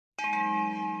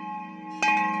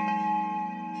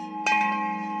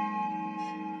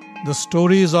The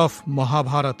Stories of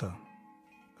Mahabharata,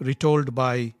 retold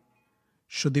by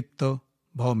Sudipta,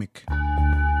 Bhawmik.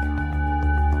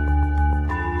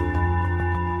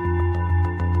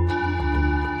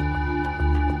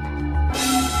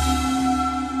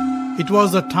 It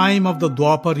was the time of the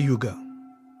Dwapar Yuga.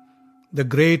 The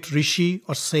great rishi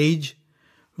or sage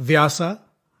Vyasa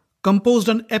composed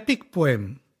an epic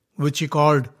poem which he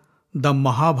called the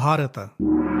Mahabharata.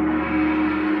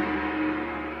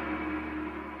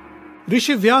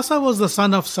 Rishi Vyasa was the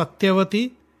son of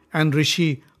Satyavati and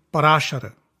Rishi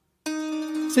Parashara.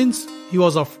 Since he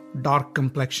was of dark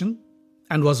complexion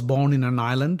and was born in an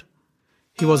island,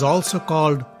 he was also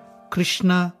called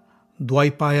Krishna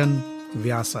Dwaipayan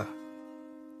Vyasa.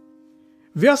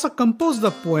 Vyasa composed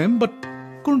the poem but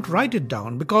couldn't write it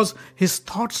down because his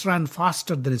thoughts ran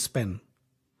faster than his pen.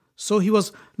 So he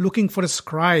was looking for a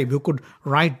scribe who could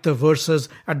write the verses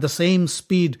at the same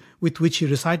speed with which he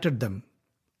recited them.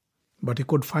 But he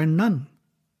could find none.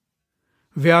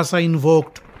 Vyasa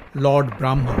invoked Lord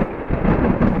Brahma.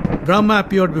 Brahma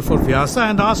appeared before Vyasa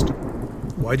and asked,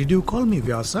 "Why did you call me,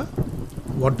 Vyasa?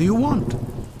 What do you want?"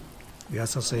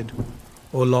 Vyasa said,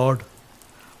 "O Lord,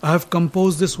 I have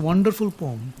composed this wonderful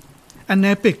poem, an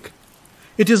epic.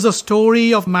 It is the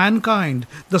story of mankind,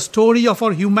 the story of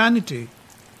our humanity.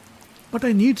 But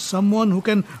I need someone who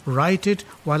can write it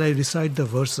while I recite the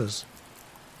verses.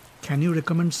 Can you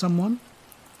recommend someone?"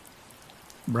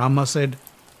 Brahma said,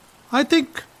 "I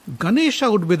think Ganesha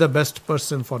would be the best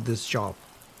person for this job.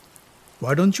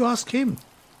 Why don't you ask him?"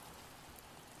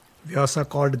 Vyasa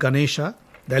called Ganesha,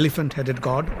 the elephant-headed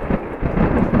god.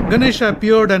 Ganesha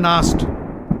appeared and asked,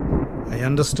 "I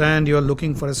understand you are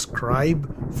looking for a scribe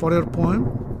for your poem?"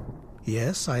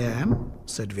 "Yes, I am,"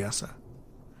 said Vyasa.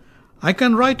 "I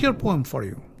can write your poem for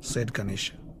you," said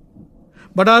Ganesha.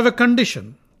 "But I have a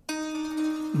condition.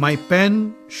 My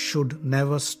pen should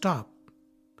never stop.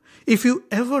 If you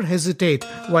ever hesitate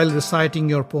while reciting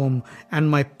your poem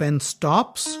and my pen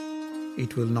stops,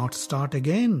 it will not start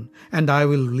again and I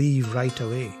will leave right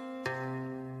away."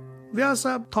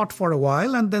 Vyasa thought for a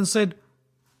while and then said,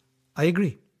 "I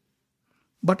agree.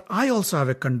 But I also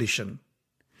have a condition.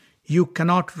 You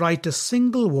cannot write a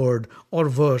single word or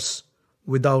verse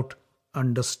without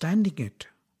understanding it."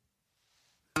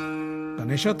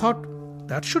 Ganesha thought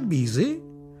that should be easy.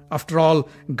 After all,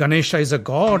 Ganesha is a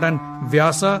god and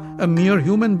Vyasa a mere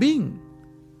human being.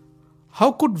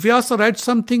 How could Vyasa write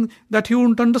something that he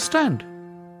wouldn't understand?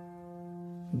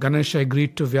 Ganesha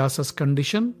agreed to Vyasa's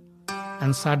condition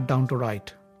and sat down to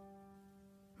write.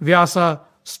 Vyasa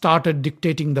started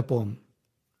dictating the poem.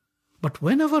 But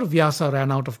whenever Vyasa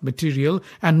ran out of material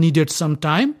and needed some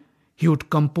time, he would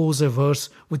compose a verse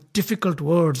with difficult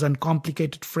words and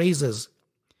complicated phrases.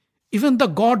 Even the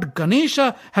god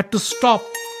Ganesha had to stop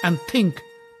and think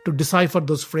to decipher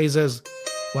those phrases,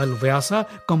 while Vyasa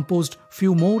composed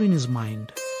few more in his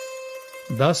mind.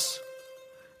 Thus,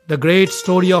 the great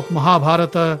story of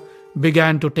Mahabharata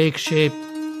began to take shape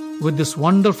with this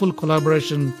wonderful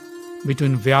collaboration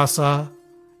between Vyasa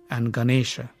and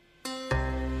Ganesha.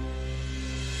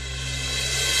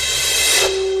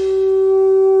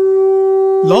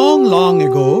 Long, long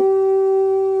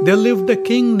ago, there lived a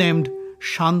king named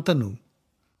Shantanu,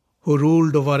 who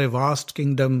ruled over a vast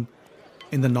kingdom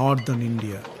in the northern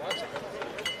India.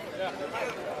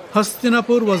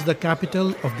 Hastinapur was the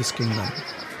capital of this kingdom.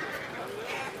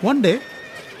 One day,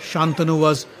 Shantanu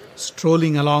was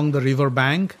strolling along the river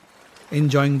bank,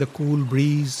 enjoying the cool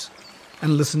breeze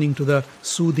and listening to the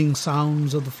soothing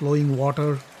sounds of the flowing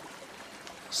water.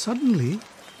 Suddenly,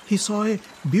 he saw a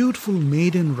beautiful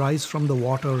maiden rise from the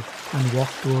water and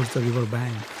walk towards the river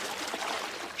bank.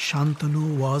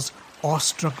 Shantanu was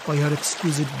awestruck by her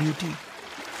exquisite beauty,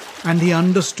 and he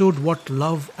understood what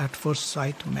love at first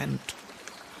sight meant.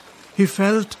 He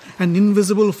felt an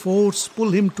invisible force pull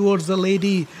him towards the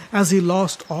lady as he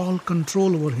lost all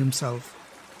control over himself.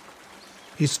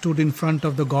 He stood in front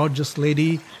of the gorgeous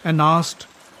lady and asked,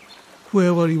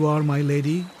 "Whoever you are, my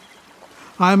lady,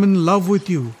 I am in love with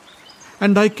you,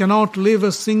 and I cannot live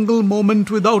a single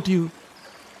moment without you.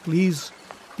 Please,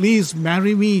 please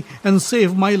marry me and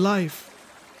save my life.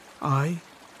 I,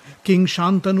 King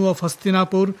Shantanu of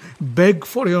Hastinapur, beg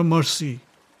for your mercy."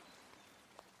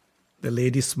 The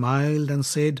lady smiled and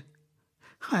said,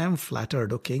 "I am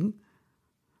flattered, O king,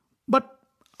 but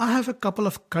I have a couple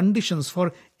of conditions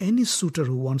for any suitor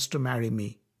who wants to marry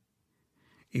me.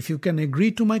 If you can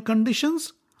agree to my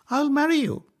conditions, I'll marry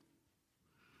you.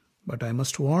 But I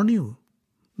must warn you,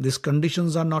 these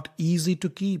conditions are not easy to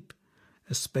keep,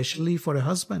 especially for a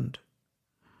husband."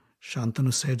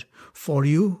 Shantanu said, "For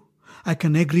you, I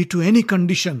can agree to any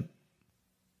condition."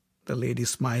 The lady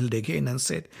smiled again and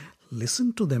said,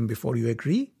 listen to them before you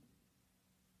agree.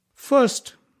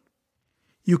 First,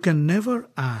 you can never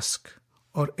ask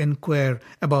or inquire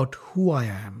about who I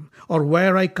am or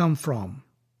where I come from.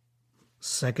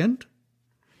 Second,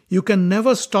 you can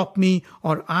never stop me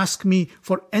or ask me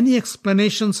for any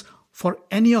explanations for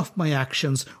any of my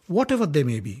actions, whatever they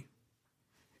may be.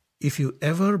 If you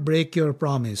ever break your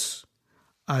promise,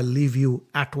 I'll leave you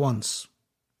at once.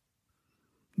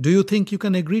 Do you think you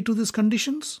can agree to these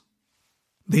conditions?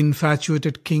 The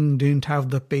infatuated king didn't have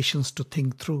the patience to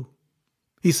think through.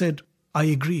 He said, I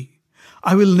agree.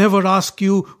 I will never ask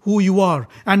you who you are,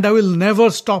 and I will never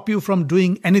stop you from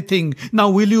doing anything. Now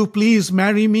will you please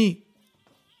marry me?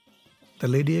 The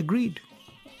lady agreed.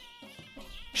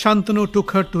 Shantanu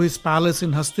took her to his palace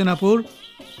in Hastinapur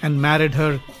and married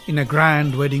her in a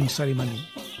grand wedding ceremony.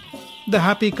 The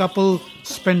happy couple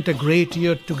spent a great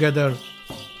year together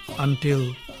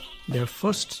until their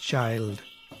first child,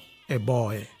 a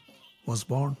boy, was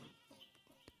born.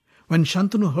 When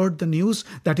Shantanu heard the news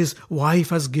that his wife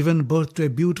has given birth to a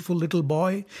beautiful little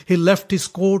boy, he left his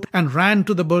court and ran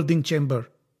to the birthing chamber.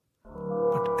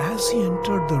 But as he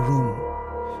entered the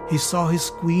room, he saw his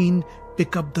queen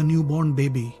pick up the newborn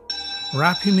baby,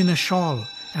 wrap him in a shawl,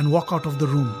 and walk out of the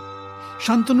room.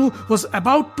 Shantanu was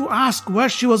about to ask where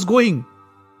she was going,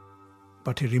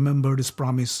 but he remembered his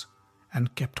promise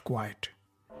and kept quiet.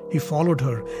 He followed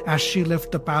her as she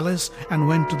left the palace and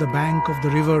went to the bank of the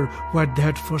river where they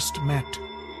had first met.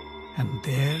 And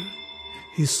there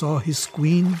he saw his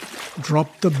queen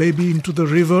drop the baby into the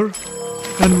river,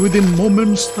 and within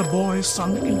moments the boy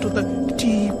sunk into the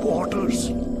deep waters.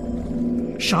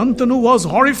 Shantanu was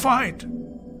horrified.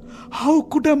 How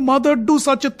could a mother do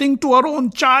such a thing to her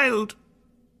own child?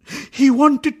 He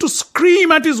wanted to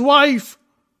scream at his wife.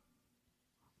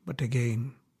 But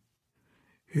again,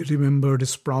 he remembered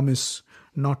his promise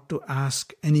not to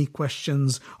ask any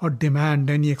questions or demand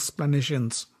any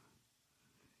explanations.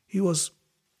 He was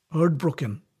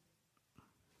heartbroken,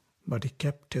 but he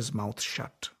kept his mouth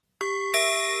shut.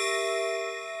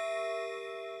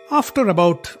 After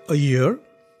about a year,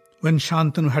 when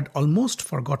Shantanu had almost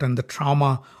forgotten the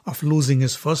trauma of losing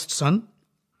his first son,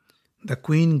 the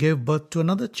queen gave birth to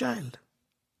another child.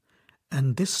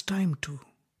 And this time too,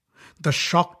 the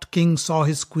shocked king saw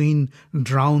his queen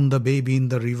drown the baby in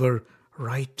the river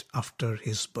right after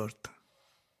his birth.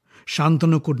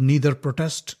 Shantanu could neither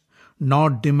protest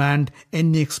nor demand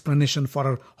any explanation for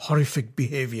her horrific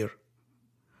behavior.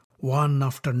 One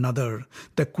after another,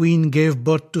 the queen gave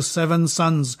birth to 7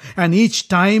 sons, and each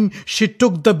time she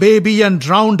took the baby and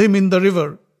drowned him in the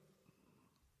river.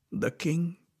 The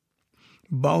king,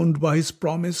 bound by his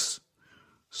promise,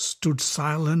 stood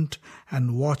silent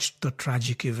and watched the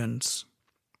tragic events.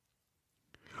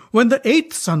 When the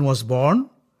 8th son was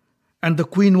born, and the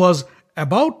queen was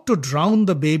about to drown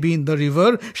the baby in the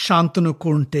river, Shantanu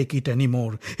couldn't take it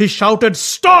anymore. He shouted,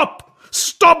 "Stop!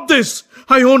 Stop this!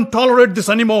 I won't tolerate this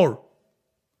anymore!"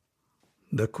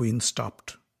 The queen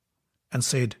stopped and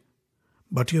said,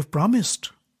 "But you have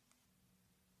promised."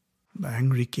 The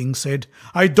angry king said,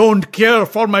 "I don't care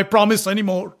for my promise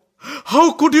anymore.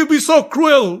 How could you be so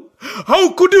cruel?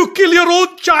 How could you kill your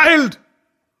own child?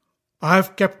 I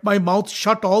have kept my mouth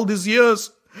shut all these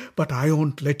years, but I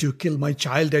won't let you kill my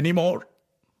child anymore."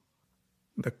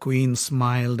 The queen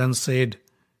smiled and said,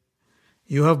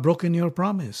 "You have broken your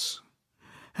promise.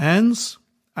 Hence,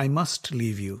 I must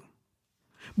leave you.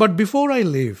 But before I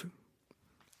leave,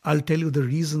 I'll tell you the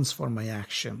reasons for my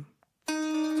action.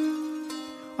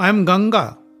 I am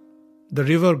Ganga, the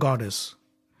river goddess.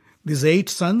 These 8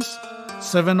 sons,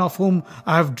 7 of whom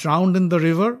I have drowned in the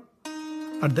river,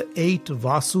 are the 8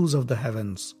 Vasus of the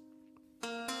heavens.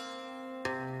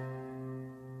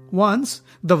 Once,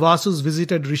 the Vasus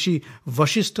visited Rishi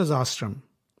Vashishta's ashram.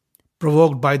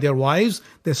 Provoked by their wives,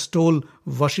 they stole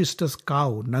Vashishta's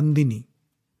cow, Nandini.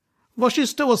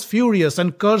 Vashishta was furious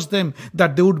and cursed them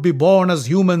that they would be born as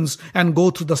humans and go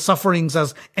through the sufferings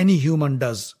as any human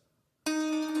does.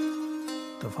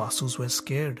 The Vasus were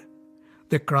scared.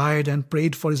 They cried and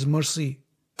prayed for his mercy.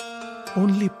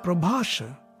 Only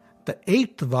Prabhasha, the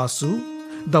 8th Vasu,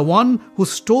 the one who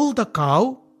stole the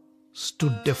cow,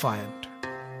 stood defiant.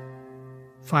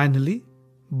 Finally,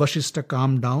 Vashishta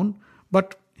calmed down,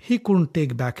 but he couldn't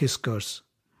take back his curse.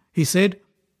 He said,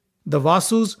 the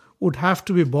Vasus would have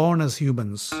to be born as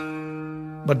humans,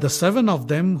 but the 7 of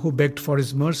them who begged for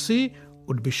his mercy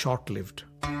would be short-lived.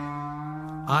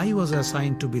 I was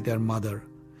assigned to be their mother,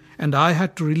 and I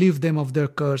had to relieve them of their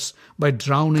curse by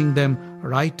drowning them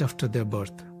right after their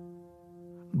birth.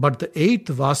 But the 8th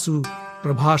Vasu,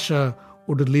 Prabhasha,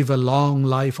 would live a long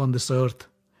life on this earth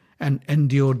and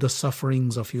endure the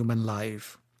sufferings of human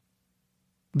life.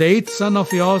 The eighth son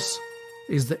of yours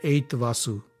is the eighth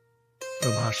Vasu,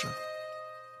 Prabhasha.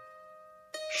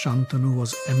 Shantanu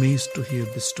was amazed to hear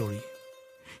this story.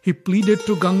 He pleaded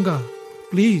to Ganga,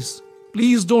 please,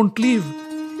 please don't leave.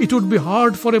 It would be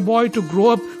hard for a boy to grow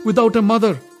up without a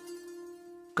mother.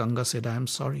 Ganga said, I am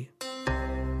sorry.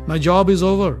 My job is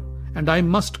over and I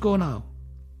must go now.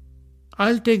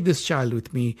 I'll take this child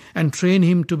with me and train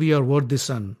him to be your worthy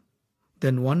son.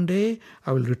 Then one day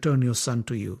I will return your son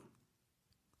to you.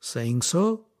 Saying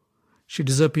so, she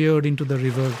disappeared into the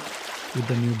river with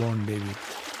the newborn baby.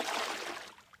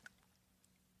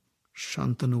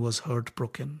 Shantanu was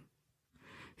heartbroken.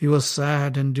 He was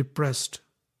sad and depressed.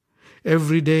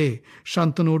 Every day,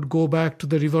 Shantanu would go back to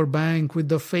the river bank with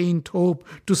the faint hope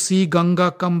to see Ganga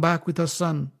come back with her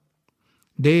son.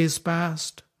 Days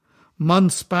passed,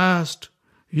 months passed,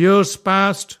 years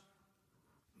passed,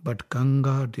 but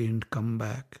Ganga didn't come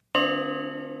back.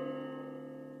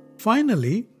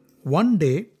 Finally, one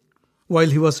day, while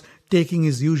he was taking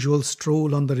his usual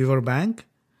stroll on the river bank,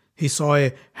 he saw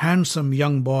a handsome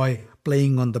young boy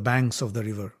playing on the banks of the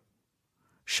river.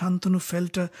 Shantanu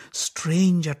felt a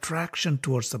strange attraction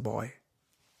towards the boy.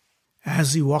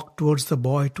 As he walked towards the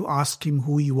boy to ask him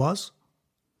who he was,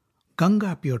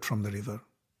 Ganga appeared from the river.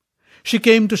 She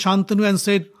came to Shantanu and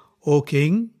said, O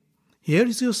king, here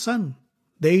is your son,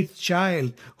 the eighth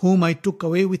child whom I took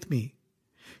away with me.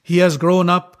 He has grown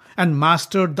up and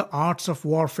mastered the arts of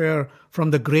warfare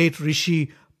from the great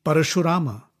Rishi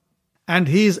Parashurama, and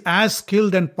he is as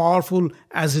skilled and powerful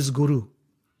as his guru.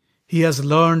 He has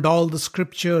learned all the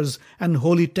scriptures and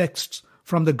holy texts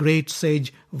from the great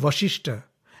sage Vashishta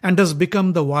and has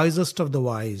become the wisest of the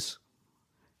wise.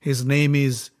 His name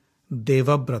is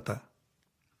Devabrata.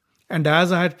 And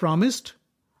as I had promised,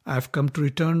 I have come to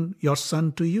return your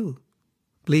son to you.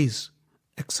 Please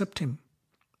accept him.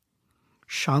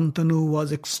 Shantanu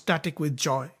was ecstatic with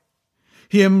joy.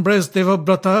 He embraced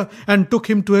Devabrata and took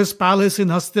him to his palace in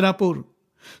Hastinapur.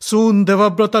 Soon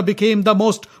Devabrata became the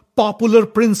most popular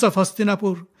prince of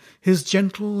Hastinapur. His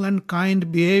gentle and kind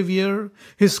behavior,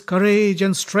 his courage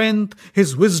and strength,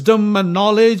 his wisdom and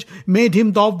knowledge made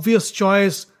him the obvious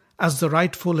choice as the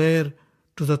rightful heir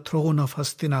to the throne of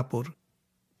Hastinapur.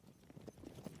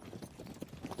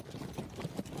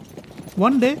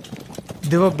 One day,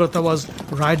 Devabrata was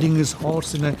riding his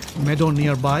horse in a meadow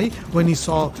nearby when he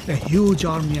saw a huge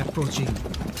army approaching.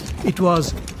 It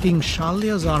was King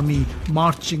Shalya's army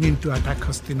marching in to attack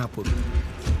Hastinapur.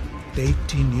 The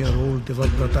 18-year-old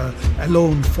Devabrata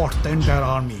alone fought the entire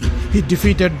army. He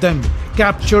defeated them,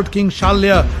 captured King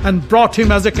Shalya and brought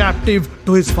him as a captive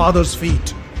to his father's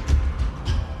feet.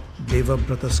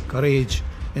 Devabrata's courage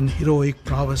and heroic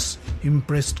prowess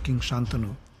impressed King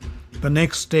Shantanu. The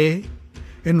next day,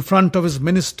 in front of his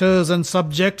ministers and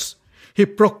subjects, he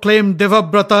proclaimed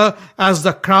Devabrata as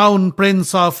the crown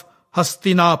prince of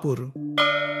Hastinapur.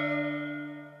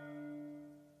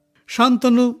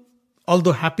 Shantanu,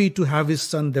 although happy to have his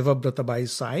son Devabrata by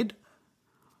his side,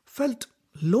 felt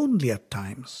lonely at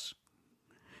times.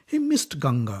 He missed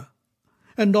Ganga,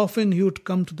 and often he would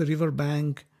come to the river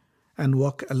bank and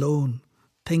walk alone,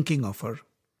 thinking of her.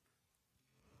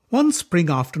 One spring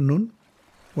afternoon,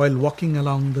 while walking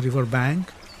along the river bank,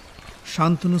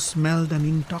 Shantanu smelled an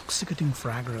intoxicating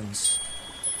fragrance.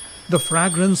 The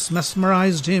fragrance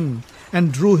mesmerized him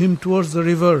and drew him towards the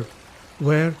river,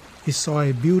 where he saw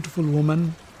a beautiful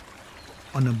woman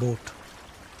on a boat.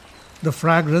 The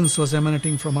fragrance was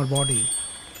emanating from her body.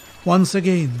 Once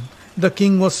again, the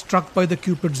king was struck by the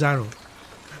Cupid's arrow.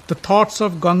 The thoughts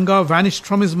of Ganga vanished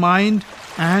from his mind,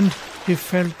 and he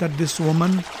felt that this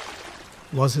woman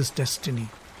was his destiny.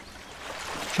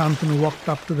 Shantanu walked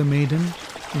up to the maiden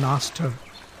and asked her,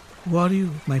 "Who are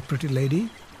you, my pretty lady?"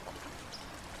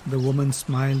 The woman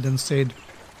smiled and said,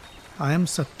 "I am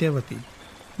Satyavati,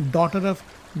 daughter of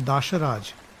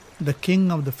Dasharaj, the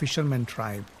king of the fishermen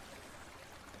tribe."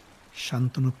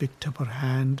 Shantanu picked up her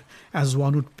hand as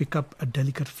one would pick up a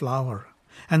delicate flower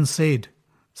and said,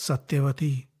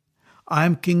 "Satyavati, I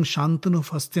am King Shantanu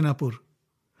of Hastinapur,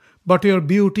 but your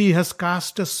beauty has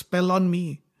cast a spell on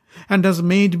me and has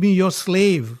made me your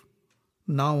slave.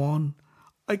 Now on,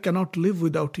 I cannot live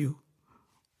without you.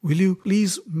 Will you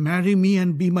please marry me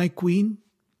and be my queen?"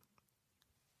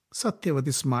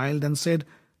 Satyavati smiled and said,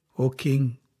 "O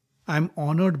king, I am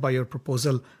honored by your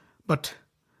proposal, but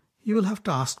you will have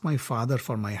to ask my father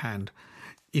for my hand.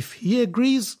 If he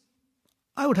agrees,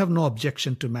 I would have no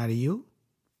objection to marry you."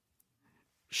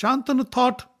 Shantanu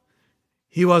thought,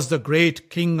 he was the great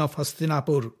king of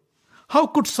Hastinapur. How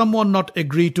could someone not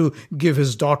agree to give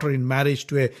his daughter in marriage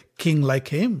to a king like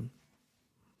him?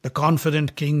 The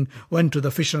confident king went to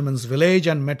the fisherman's village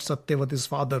and met Satyavati's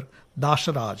father,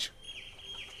 Dasharaj.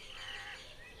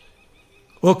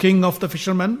 O king of the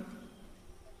fishermen,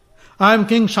 I am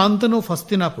King Shantanu of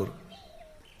Hastinapur.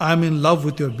 I am in love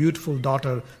with your beautiful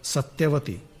daughter,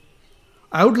 Satyavati.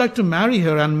 I would like to marry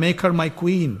her and make her my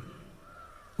queen.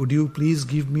 Would you please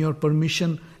give me your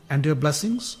permission and your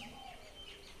blessings?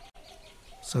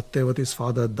 Satyavati's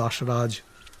father, Dasharaj,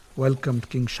 welcomed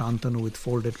King Shantanu with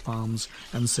folded palms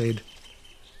and said,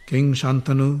 King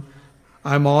Shantanu,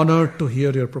 I am honored to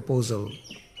hear your proposal.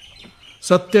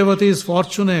 Satyavati is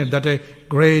fortunate that a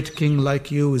great king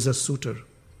like you is a suitor.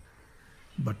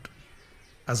 But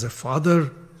as a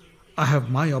father, I have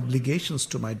my obligations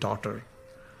to my daughter.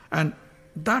 And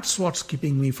that's what's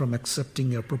keeping me from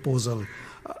accepting your proposal.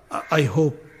 I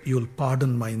hope you'll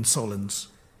pardon my insolence.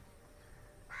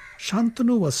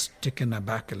 Shantanu was taken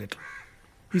aback a little.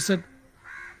 He said,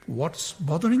 What's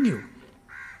bothering you?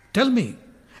 Tell me,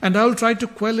 and I'll try to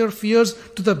quell your fears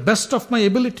to the best of my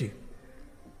ability.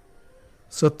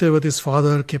 Satyavati's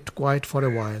father kept quiet for a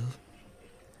while,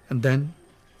 and then,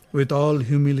 with all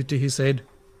humility, he said,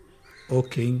 O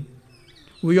king,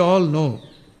 we all know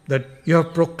that you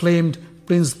have proclaimed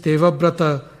Prince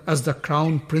Devabrata as the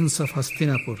crown prince of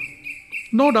Hastinapur.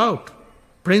 No doubt,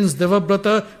 Prince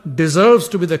Devabrata deserves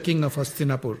to be the king of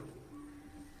Hastinapur.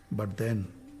 But then,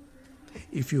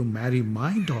 if you marry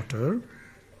my daughter,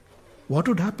 what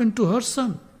would happen to her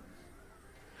son?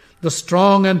 The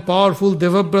strong and powerful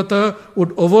Devabrata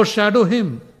would overshadow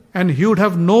him, and he would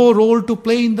have no role to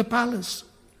play in the palace.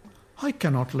 I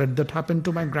cannot let that happen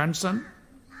to my grandson.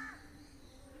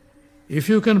 If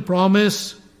you can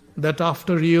promise that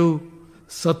after you,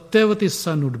 Satyavati's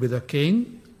son would be the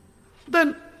king,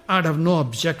 then I'd have no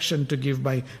objection to give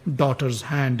my daughter's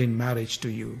hand in marriage to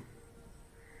you.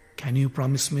 Can you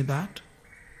promise me that?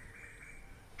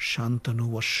 Shantanu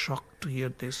was shocked to hear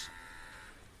this.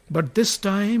 But this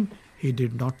time, he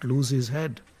did not lose his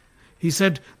head. He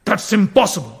said, That's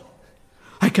impossible.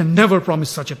 I can never promise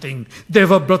such a thing.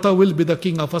 Devabrata will be the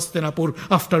king of Hastinapur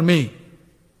after me.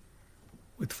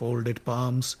 With folded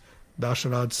palms,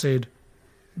 Dasharaj said,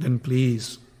 Then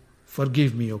please,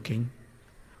 forgive me, O king.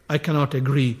 I cannot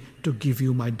agree to give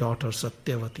you my daughter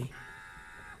Satyavati.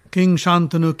 King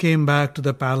Shantanu came back to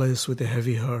the palace with a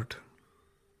heavy heart.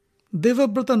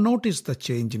 Devabrata noticed the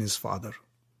change in his father.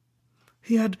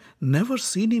 He had never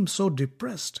seen him so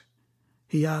depressed.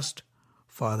 He asked,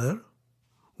 Father,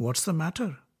 what's the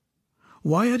matter?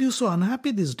 Why are you so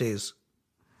unhappy these days?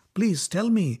 Please tell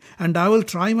me, and I will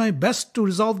try my best to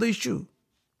resolve the issue.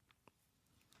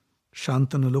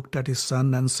 Shantanu looked at his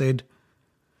son and said,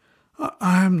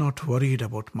 I am not worried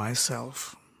about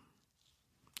myself.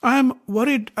 I am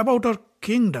worried about our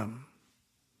kingdom.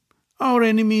 Our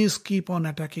enemies keep on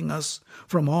attacking us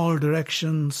from all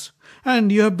directions,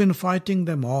 and you have been fighting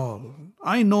them all.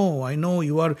 I know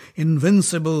you are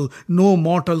invincible. No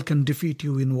mortal can defeat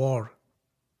you in war.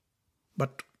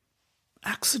 But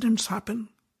accidents happen.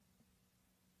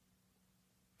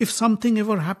 If something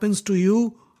ever happens to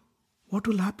you, what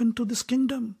will happen to this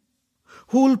kingdom?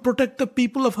 Who will protect the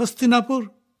people of Hastinapur?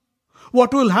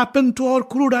 What will happen to our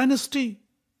Kuru dynasty?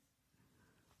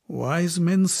 Wise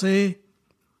men say,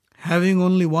 having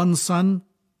only one son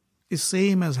is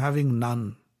same as having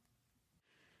none.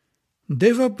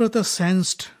 Devabrata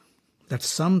sensed that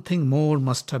something more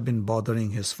must have been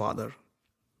bothering his father.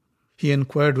 He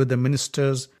inquired with the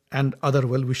ministers and other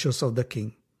well-wishers of the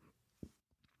king.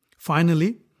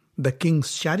 Finally, the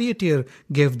king's charioteer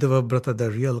gave Devabrata the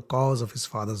real cause of his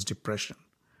father's depression.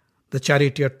 The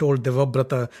charioteer told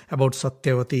Devabrata about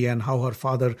Satyavati and how her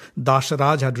father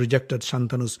Dasharaj had rejected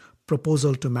Shantanu's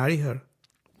proposal to marry her.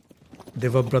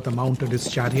 Devabrata mounted his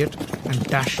chariot and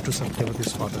dashed to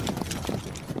Satyavati's father.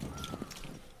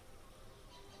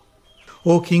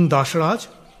 O King Dasharaj,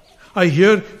 I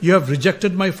hear you have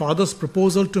rejected my father's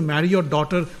proposal to marry your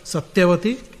daughter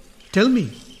Satyavati. Tell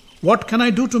me, what can I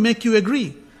do to make you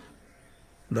agree?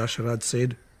 Dasharaj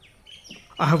said,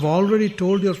 I have already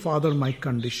told your father my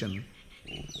condition.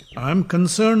 I am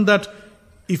concerned that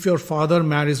if your father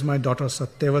marries my daughter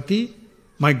Satyavati,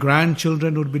 my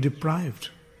grandchildren would be deprived.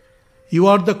 You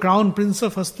are the crown prince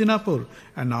of Hastinapur,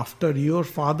 and after your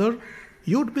father,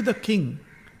 you would be the king,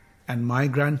 and my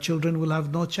grandchildren will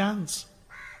have no chance.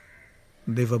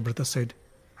 Devabrata said,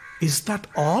 Is that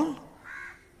all?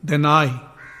 Then I,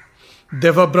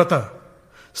 Devabrata,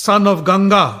 son of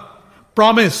Ganga,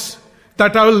 promise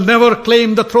that I will never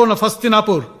claim the throne of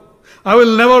Hastinapur. I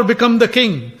will never become the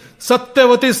king.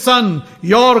 Satyavati's son,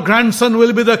 your grandson,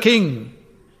 will be the king.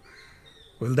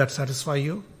 Will that satisfy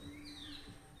you?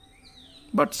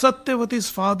 But Satyavati's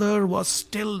father was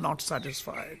still not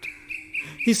satisfied.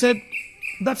 He said,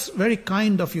 "That's very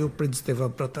kind of you, Prince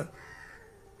Devabrata.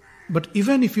 But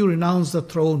even if you renounce the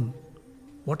throne,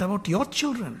 what about your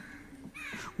children?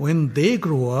 When they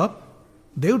grow up,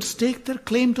 they would stake their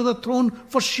claim to the throne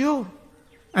for sure.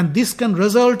 And this can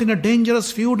result in a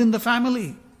dangerous feud in the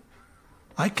family.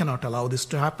 I cannot allow this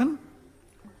to happen."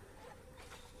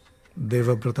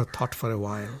 Devabrata thought for a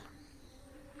while.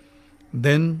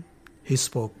 Then he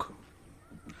spoke.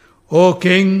 "O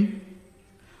king,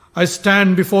 I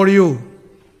stand before you,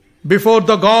 before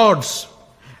the gods,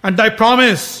 and I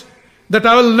promise that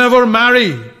I will never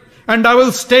marry and I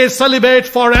will stay celibate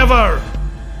forever."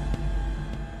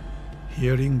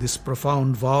 Hearing this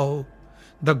profound vow,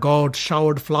 the gods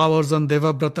showered flowers on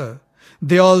Devabrata.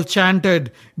 They all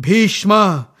chanted,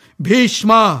 "Bhishma,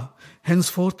 Bhishma."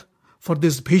 Henceforth, for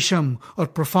this Bhisham or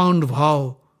profound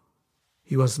vow,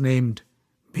 he was named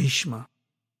Bhishma.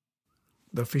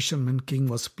 The fisherman king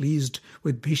was pleased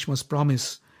with Bhishma's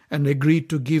promise and agreed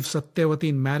to give Satyavati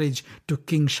in marriage to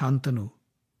King Shantanu.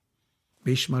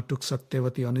 Bhishma took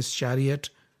Satyavati on his chariot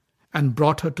and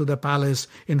brought her to the palace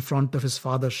in front of his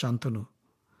father Shantanu.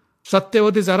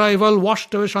 Satyavati's arrival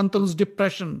washed away Shantanu's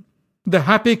depression. The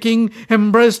happy king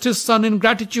embraced his son in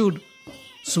gratitude.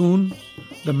 Soon,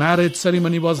 the marriage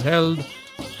ceremony was held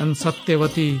and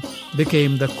Satyavati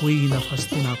became the queen of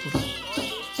Hastinapura.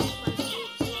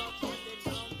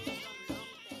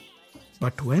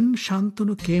 But when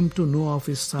Shantanu came to know of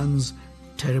his son's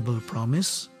terrible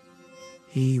promise,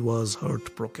 he was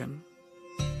heartbroken.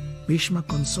 Bhishma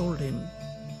consoled him.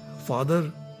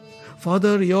 Father,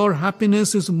 your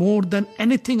happiness is more than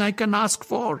anything I can ask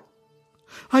for.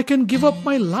 I can give up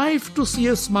my life to see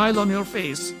a smile on your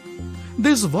face.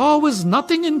 This vow is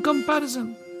nothing in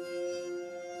comparison."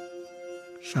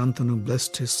 Shantanu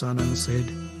blessed his son and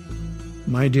said,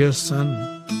 "My dear son,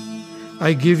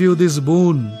 I give you this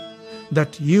boon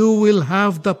that you will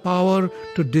have the power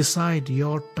to decide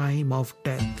your time of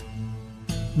death.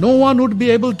 No one would be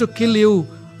able to kill you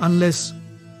unless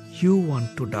you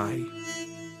want to die."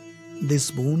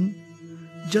 This boon,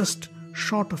 just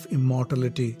short of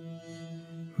immortality,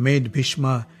 made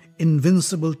Bhishma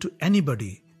invincible to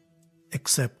anybody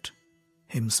except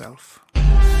himself.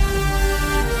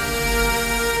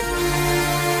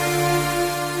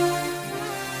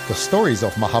 The Stories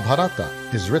of Mahabharata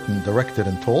is written, directed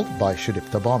and told by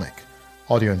Sudipta Bhawmik.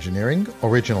 Audio engineering,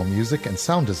 original music and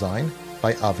sound design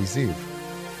by Avi Ziv.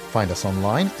 Find us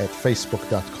online at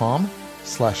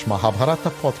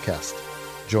facebook.com/Mahabharata podcast.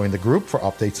 Join the group for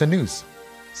updates and news.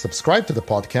 Subscribe to the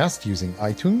podcast using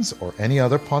iTunes or any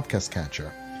other podcast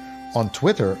catcher. On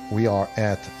Twitter, we are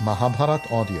at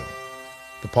Mahabharat Audio.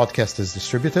 The podcast is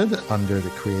distributed under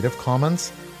the Creative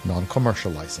Commons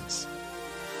non-commercial license.